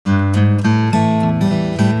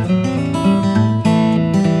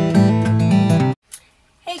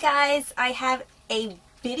guys, I have a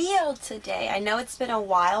video today. I know it's been a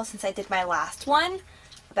while since I did my last one,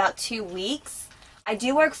 about 2 weeks. I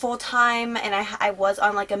do work full-time and I was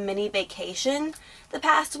on like a mini vacation the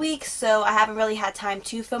past week, so I haven't really had time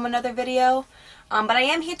to film another video. But I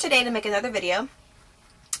am here today to make another video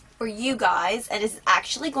for you guys, and it's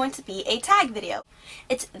actually going to be a tag video.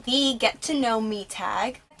 It's the Get to Know Me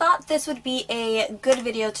tag. I thought this would be a good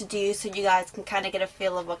video to do so you guys can kind of get a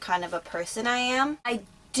feel of what kind of a person I am. I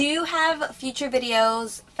do have future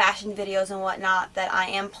videos, fashion videos and whatnot that I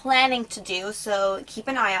am planning to do, so keep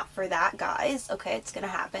an eye out for that, guys. Okay, it's gonna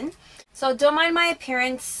happen. So don't mind my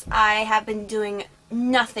appearance. I have been doing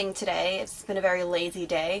nothing today. It's been a very lazy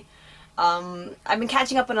day. I've been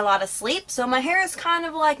catching up on a lot of sleep, so my hair is kind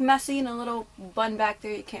of like messy and a little bun back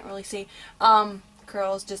there you can't really see.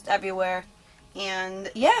 Curls just everywhere. And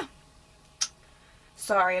yeah.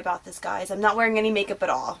 Sorry about this, guys. I'm not wearing any makeup at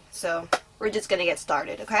all, so we're just gonna get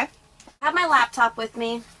started, okay? I have my laptop with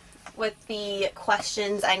me with the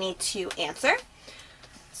questions I need to answer.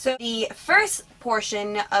 So the first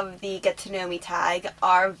portion of the Get to Know Me tag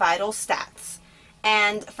are vital stats.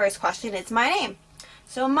 And the first question is my name.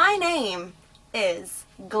 So my name is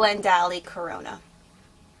Glendaly Corona.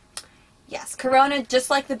 Yes, Corona, just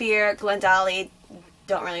like the beer. Glendaly,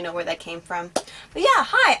 don't really know where that came from. But yeah,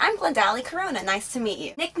 hi, I'm Glendaly Corona. Nice to meet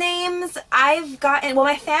you. Nicknames, I've gotten, well,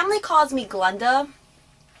 my family calls me Glenda,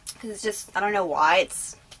 because it's just, I don't know why,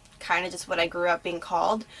 it's kind of just what I grew up being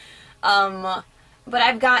called. But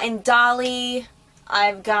I've gotten Dolly,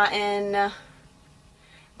 I've gotten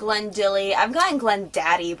Glendilly, I've gotten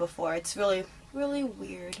Glendaddy before. It's really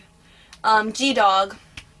weird. G-Dog,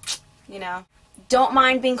 you know. Don't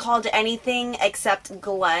mind being called anything except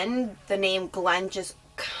Glenn. The name Glenn just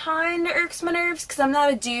kind of irks my nerves because I'm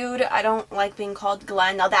not a dude. I don't like being called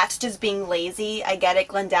Glenn. Now that's just being lazy. I get it.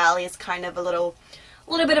 Glendaly is kind of a little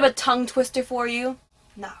bit of a tongue twister for you.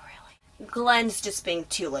 Not really. Glenn's just being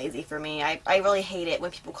too lazy for me. I really hate it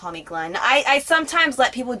when people call me Glenn. I sometimes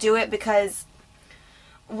let people do it because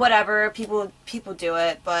whatever, people do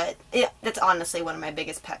it, but that's honestly one of my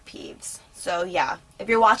biggest pet peeves. So yeah, if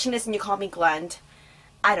you're watching this and you call me Glenn,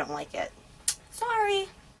 I don't like it. Sorry.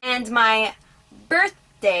 And my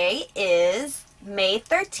birthday is May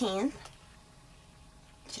 13th.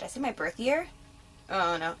 Should I say my birth year?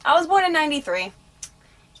 Oh no. I was born in 93.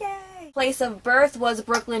 Yay. Place of birth was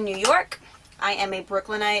Brooklyn, New York. I am a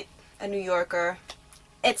Brooklynite, a New Yorker.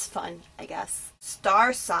 It's fun, I guess.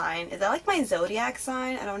 Star sign. Is that like my zodiac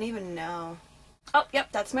sign? I don't even know. Oh, yep,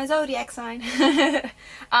 that's my zodiac sign. But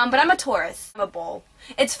I'm a Taurus. I'm a bull.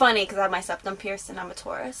 It's funny because I have my septum pierced and I'm a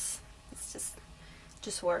Taurus. It's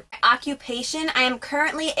just work. Occupation. I am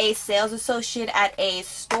currently a sales associate at a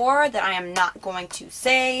store that I am not going to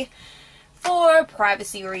say for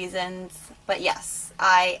privacy reasons. But yes,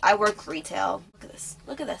 I work retail. Look at this.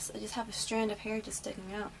 Look at this. I just have a strand of hair just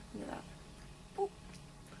sticking out. Look at that.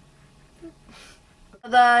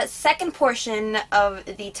 The second portion of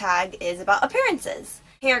the tag is about appearances.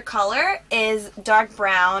 Hair color is dark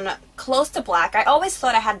brown, close to black. I always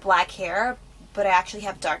thought I had black hair, but I actually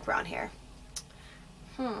have dark brown hair.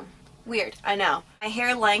 Weird, I know. My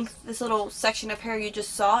hair length, this little section of hair you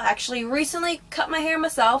just saw, actually recently cut my hair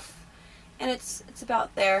myself, and it's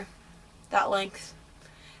about there, that length.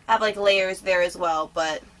 I have like layers there as well,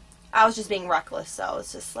 but I was just being reckless, so I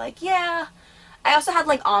was just like, yeah. I also had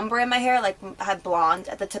like ombre in my hair, like I had blonde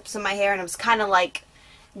at the tips of my hair, and it was kind of like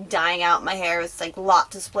dyeing out my hair. It was like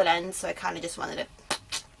lots of split ends, so I kind of just wanted to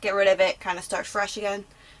get rid of it, kind of start fresh again.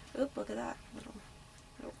 Oop, look at that little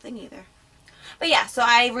thingy there. But yeah, so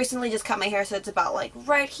I recently just cut my hair, so it's about like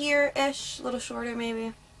right here-ish, a little shorter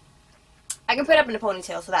maybe. I can put it up in a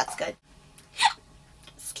ponytail, so that's good.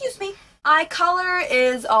 Excuse me. Eye color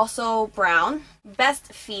is also brown.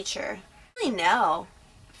 Best feature. I don't really know.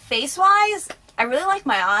 Face-wise, I really like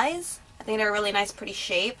my eyes. I think they're a really nice, pretty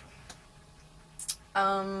shape.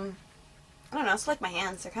 I don't know, it's like my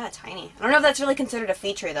hands. They're kind of tiny. I don't know if that's really considered a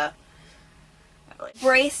feature, though.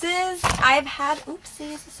 Braces, I've had...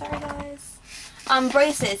 Oopsies, sorry, guys.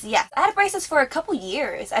 Braces, yes. I had braces for a couple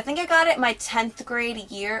years. I think I got it my 10th grade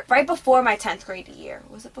year. Right before my 10th grade year.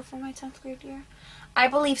 Was it before my 10th grade year? I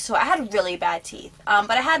believe so. I had really bad teeth.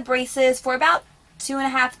 But I had braces for about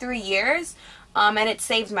 2.5, 3 years. And it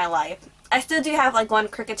saved my life. I still do have like one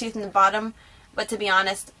crooked tooth in the bottom, but to be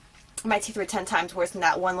honest, my teeth were 10 times worse than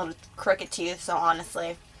that one little crooked tooth, so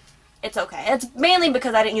honestly, it's okay. It's mainly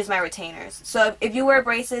because I didn't use my retainers. So if you wear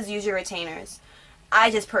braces, use your retainers. I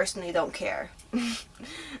just personally don't care.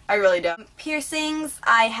 I really don't. Piercings,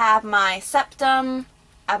 I have my septum,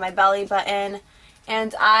 I have my belly button,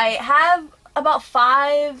 and I have about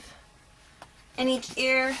 5 in each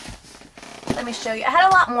ear. Let me show you. I had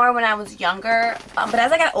a lot more when I was younger, but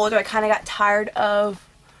as I got older, I kind of got tired of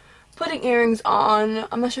putting earrings on.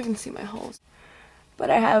 I'm not sure if you can see my holes, but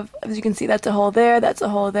I have, as you can see, that's a hole there, that's a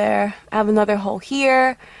hole there. I have another hole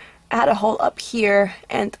here. I had a hole up here,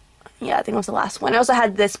 and yeah, I think it was the last one. I also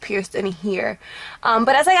had this pierced in here.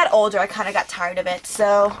 But as I got older, I kind of got tired of it,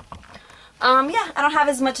 so yeah, I don't have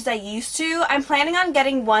as much as I used to. I'm planning on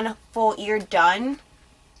getting one full ear done.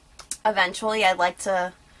 Eventually, I'd like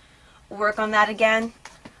to work on that again.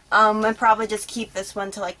 And probably just keep this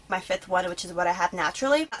one to like my 5th one, which is what I have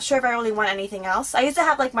naturally. Not sure if I really want anything else. I used to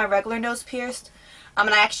have like my regular nose pierced. And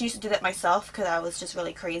I actually used to do that myself because I was just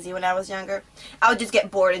really crazy when I was younger. I would just get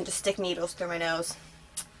bored and just stick needles through my nose.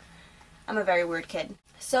 I'm a very weird kid.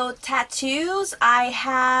 So tattoos, I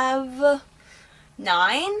have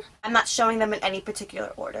 9. I'm not showing them in any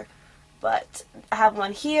particular order. But I have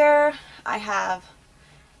one here, I have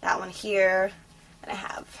that one here, and I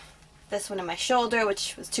have this one in my shoulder,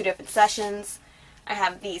 which was 2 different sessions. I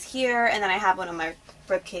have these here, and then I have one on my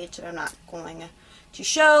ribcage that I'm not going to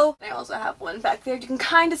show. I also have one back there. You can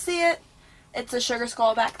kind of see it. It's a sugar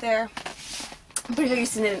skull back there. I'm pretty sure you've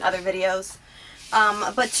seen it in other videos.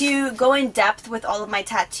 But to go in depth with all of my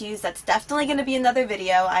tattoos, that's definitely going to be another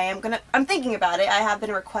video. I'm thinking about it. I have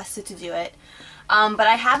been requested to do it. But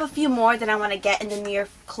I have a few more that I want to get in the near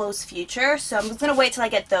close future. So I'm just going to wait till I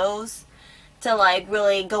get those to like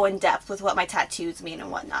really go in depth with what my tattoos mean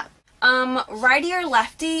and whatnot. Righty or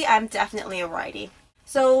lefty? I'm definitely a righty.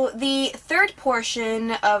 So the third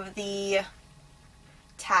portion of the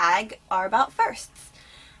tag are about firsts.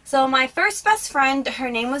 So my first best friend, her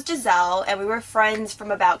name was Giselle, and we were friends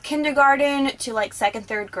from about kindergarten to like 2nd,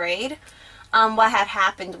 3rd grade. What had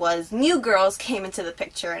happened was new girls came into the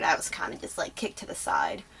picture and I was kind of just like kicked to the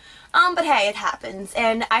side. But hey, it happens,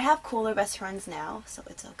 and I have cooler best friends now, so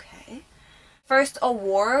it's okay. First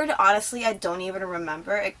award, honestly, I don't even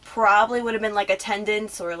remember. It probably would have been like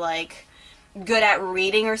attendance or like good at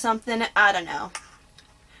reading or something. I don't know.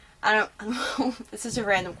 I don't this is a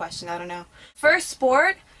random question. I don't know. First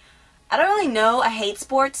sport, I don't really know. I hate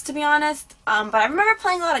sports, to be honest. But I remember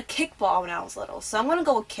playing a lot of kickball when I was little, so I'm gonna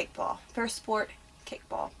go with kickball. First sport,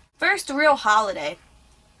 kickball. First real holiday.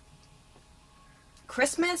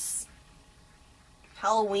 Christmas?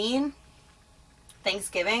 Halloween?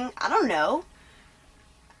 Thanksgiving? I don't know.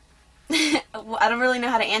 I don't really know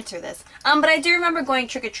how to answer this. But I do remember going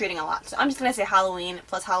trick-or-treating a lot. So I'm just going to say Halloween,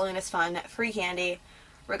 plus Halloween is fun. Free candy.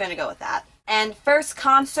 We're going to go with that. And first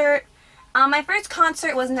concert. My first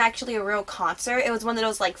concert wasn't actually a real concert. It was one of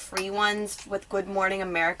those like free ones with Good Morning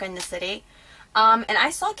America in the city. And I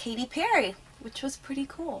saw Katy Perry, which was pretty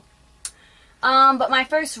cool. But my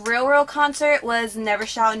first real concert was Never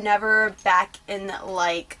Shout Never back in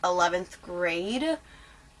like 11th grade. That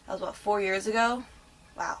was what, 4 years ago?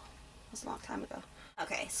 Wow. That was a long time ago.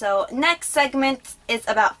 Okay, so next segment is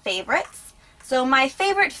about favorites. So my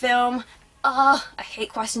favorite film, I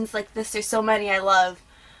hate questions like this. There's so many I love.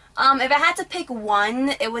 If I had to pick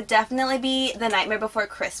one, it would definitely be The Nightmare Before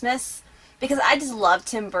Christmas, because I just love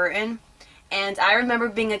Tim Burton. And I remember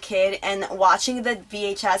being a kid and watching the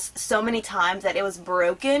VHS so many times that it was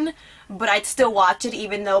broken, but I'd still watch it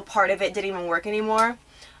even though part of it didn't even work anymore.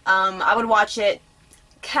 I would watch it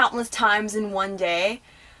countless times in one day.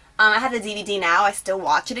 I have the DVD now. I still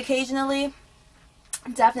watch it occasionally.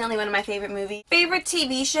 Definitely one of my favorite movies. Favorite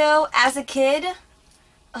TV show as a kid?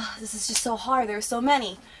 This is just so hard. There are so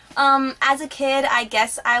many. As a kid, I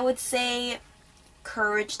guess I would say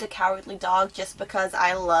Courage the Cowardly Dog, just because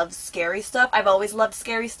I love scary stuff. I've always loved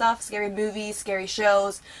scary stuff. Scary movies, scary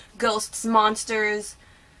shows, ghosts, monsters.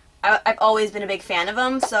 I've always been a big fan of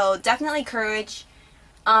them, so definitely Courage.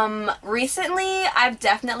 Recently, I've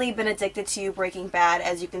definitely been addicted to Breaking Bad.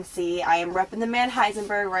 As you can see, I am repping the man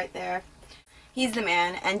Heisenberg right there. He's the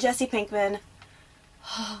man. And Jesse Pinkman,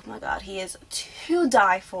 oh my god, he is to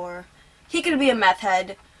die for. He could be a meth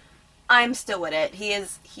head. I'm still with it.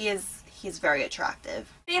 He's very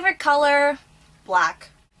attractive. Favorite color? Black.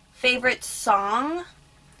 Favorite song?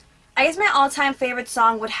 I guess my all-time favorite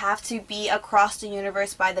song would have to be Across the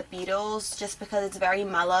Universe by the Beatles, just because it's very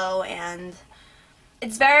mellow and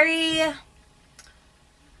it's very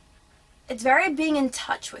being in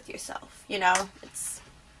touch with yourself, you know? It's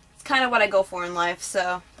kind of what I go for in life,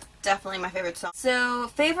 so definitely my favorite song. So,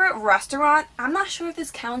 favorite restaurant? I'm not sure if this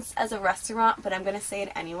counts as a restaurant, but I'm gonna say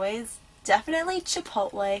it anyways. Definitely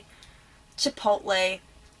Chipotle. Chipotle.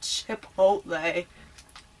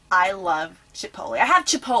 I love Chipotle. I have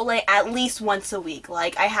Chipotle at least once a week.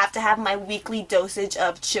 Like, I have to have my weekly dosage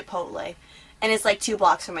of Chipotle. And it's like 2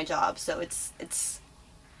 blocks from my job, so it's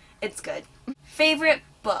good. Favorite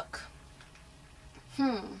book?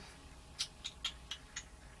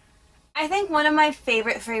 I think one of my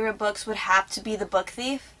favorite books would have to be The Book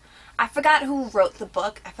Thief. I forgot who wrote the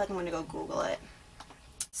book. I feel like I'm going to go Google it.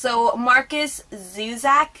 So Marcus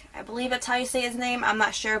Zuzak, I believe that's how you say his name, I'm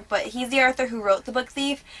not sure, but he's the author who wrote The Book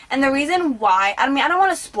Thief. And the reason why, I mean, I don't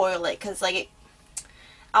want to spoil it because, like,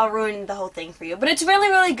 I'll ruin the whole thing for you. But it's really,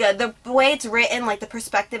 really good. The way it's written, like, the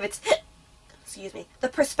perspective it's, excuse me, the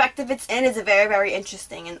perspective it's in is very, very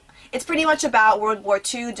interesting. And it's pretty much about World War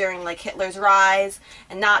II during, like, Hitler's rise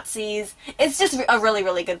and Nazis. It's just a really,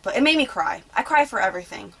 really good book. It made me cry. I cry for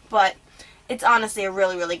everything. But it's honestly a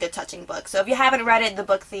really, really good, touching book. So if you haven't read it, The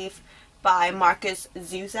Book Thief by Marcus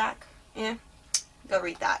Zuzak, yeah, go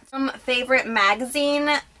read that. Favorite magazine,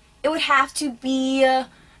 it would have to be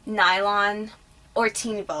Nylon or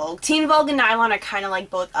Teen Vogue. Teen Vogue and Nylon are kind of like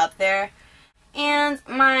both up there. And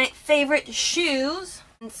my favorite shoes,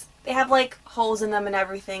 they have like holes in them and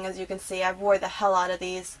everything, as you can see. I've wore the hell out of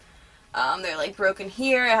these. They're like broken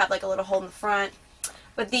here. I have like a little hole in the front.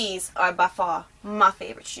 But these are by far my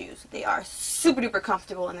favorite shoes. They are super duper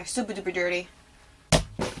comfortable and they're super duper dirty.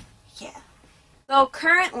 Yeah. So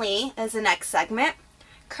currently, as the next segment,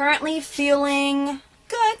 currently feeling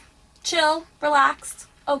good, chill, relaxed,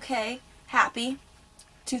 okay, happy.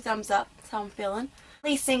 2 thumbs up, that's how I'm feeling.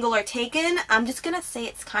 Single or taken, I'm just going to say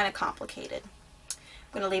it's kind of complicated.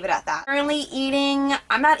 I'm going to leave it at that. Currently eating,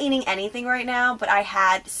 I'm not eating anything right now, but I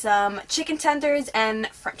had some chicken tenders and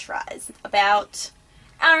french fries about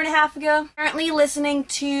an hour and a half ago. Currently listening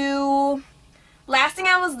to, last thing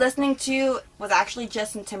I was listening to was actually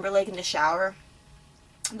Justin Timberlake in the shower.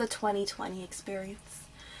 The 2020 experience.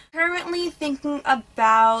 Currently thinking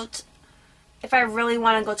about if I really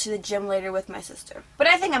want to go to the gym later with my sister. But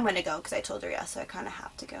I think I'm going to go because I told her yes, so I kind of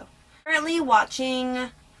have to go. Currently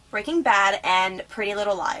watching Breaking Bad and Pretty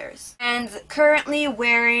Little Liars. And currently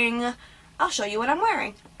wearing, I'll show you what I'm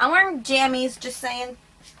wearing. I'm wearing jammies, just saying.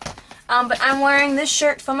 But I'm wearing this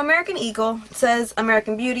shirt from American Eagle. It says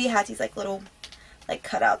American Beauty. It has these like little like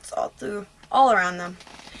cutouts all around them.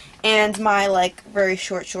 And my like very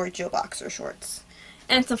short Joe Boxer shorts.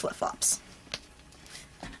 And some flip-flops.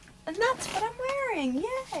 And that's what I'm wearing.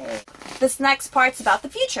 Yay! This next part's about the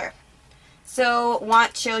future. So,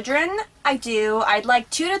 want children? I do. I'd like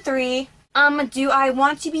 2 to 3. Do I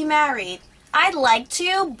want to be married? I'd like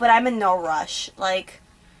to, but I'm in no rush. Like,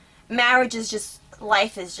 marriage is just,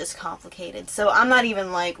 life is just complicated. So I'm not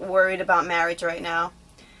even like worried about marriage right now.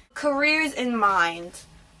 Careers in mind.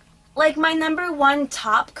 Like, my #1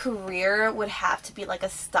 top career would have to be like a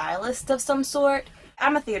stylist of some sort.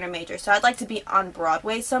 I'm a theater major, so I'd like to be on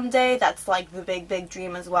Broadway someday. That's like the big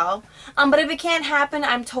dream as well. But if it can't happen,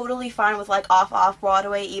 I'm totally fine with like off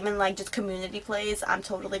Broadway, even like just community plays. I'm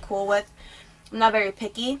totally cool with. I'm not very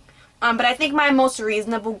picky. But I think my most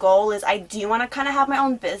reasonable goal is I do want to kind of have my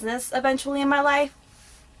own business eventually in my life.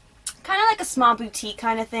 Kind of like a small boutique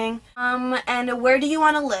kind of thing. And where do you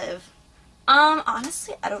want to live?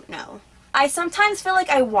 Honestly, I don't know. I sometimes feel like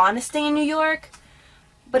I want to stay in New York,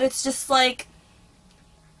 but it's just like,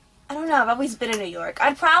 I don't know, I've always been in New York.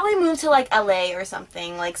 I'd probably move to like LA or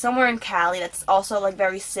something, like somewhere in Cali that's also like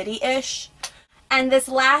very city-ish. And this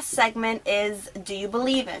last segment is, do you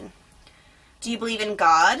believe in? Do you believe in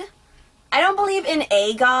God? I don't believe in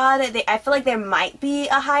a God. I feel like there might be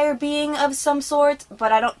a higher being of some sort,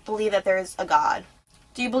 but I don't believe that there's a God.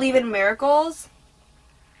 Do you believe in miracles?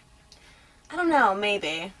 I don't know,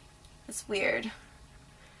 maybe. It's weird.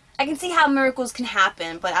 I can see how miracles can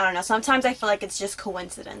happen, but I don't know. Sometimes I feel like it's just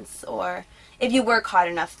coincidence, or if you work hard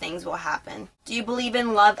enough, things will happen. Do you believe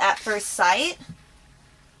in love at first sight?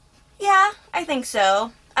 Yeah, I think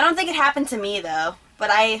so. I don't think it happened to me, though.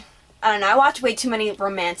 But I don't know. I watch way too many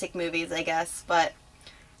romantic movies, I guess. But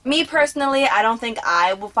me personally, I don't think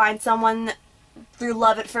I will find someone through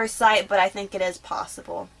love at first sight, but I think it is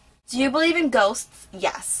possible. Do you believe in ghosts?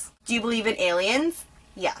 Yes. Do you believe in aliens?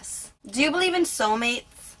 Yes. Do you believe in soulmates?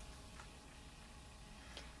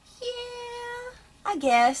 Yeah, I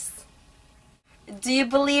guess. Do you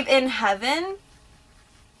believe in heaven?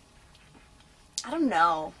 I don't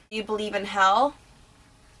know. Do you believe in hell?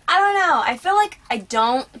 I don't know. I feel like I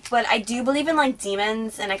don't, but I do believe in like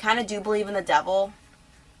demons, and I kind of do believe in the devil.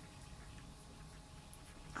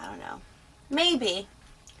 I don't know. Maybe.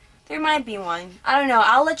 There might be one. I don't know.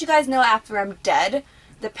 I'll let you guys know after I'm dead,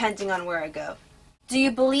 depending on where I go. Do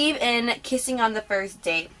you believe in kissing on the first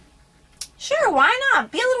date? Sure, why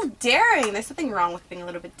not? Be a little daring. There's nothing wrong with being a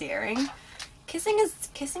little bit daring. Kissing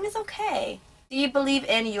is okay. Do you believe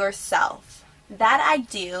in yourself? That I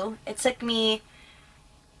do. It took me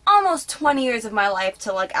almost 20 years of my life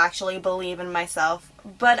to like actually believe in myself,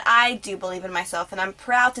 but I do believe in myself, and I'm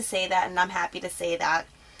proud to say that, and I'm happy to say that.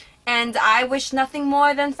 And I wish nothing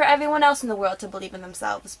more than for everyone else in the world to believe in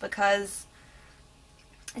themselves, because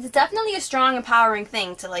it's definitely a strong, empowering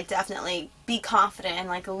thing to, like, definitely be confident and,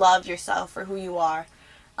 like, love yourself for who you are.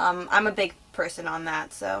 I'm a big person on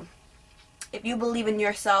that, so if you believe in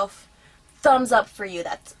yourself, thumbs up for you.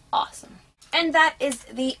 That's awesome. And that is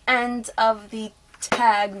the end of the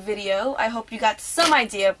tag video. I hope you got some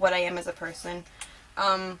idea of what I am as a person.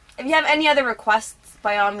 If you have any other requests,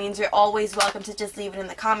 by all means, you're always welcome to just leave it in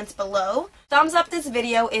the comments below. Thumbs up this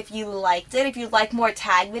video if you liked it. If you'd like more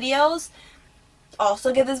tag videos,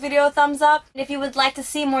 also give this video a thumbs up. And if you would like to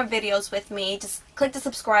see more videos with me, just click the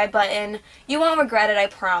subscribe button. You won't regret it, I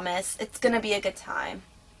promise. It's gonna be a good time.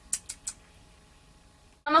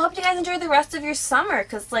 I hope you guys enjoy the rest of your summer,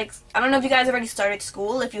 because, like, I don't know if you guys already started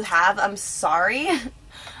school. If you have, I'm sorry.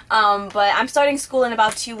 But I'm starting school in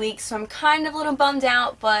about 2 weeks, so I'm kind of a little bummed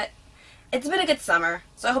out, but it's been a good summer.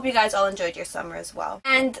 So I hope you guys all enjoyed your summer as well.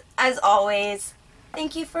 And as always,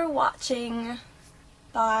 thank you for watching.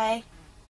 Bye.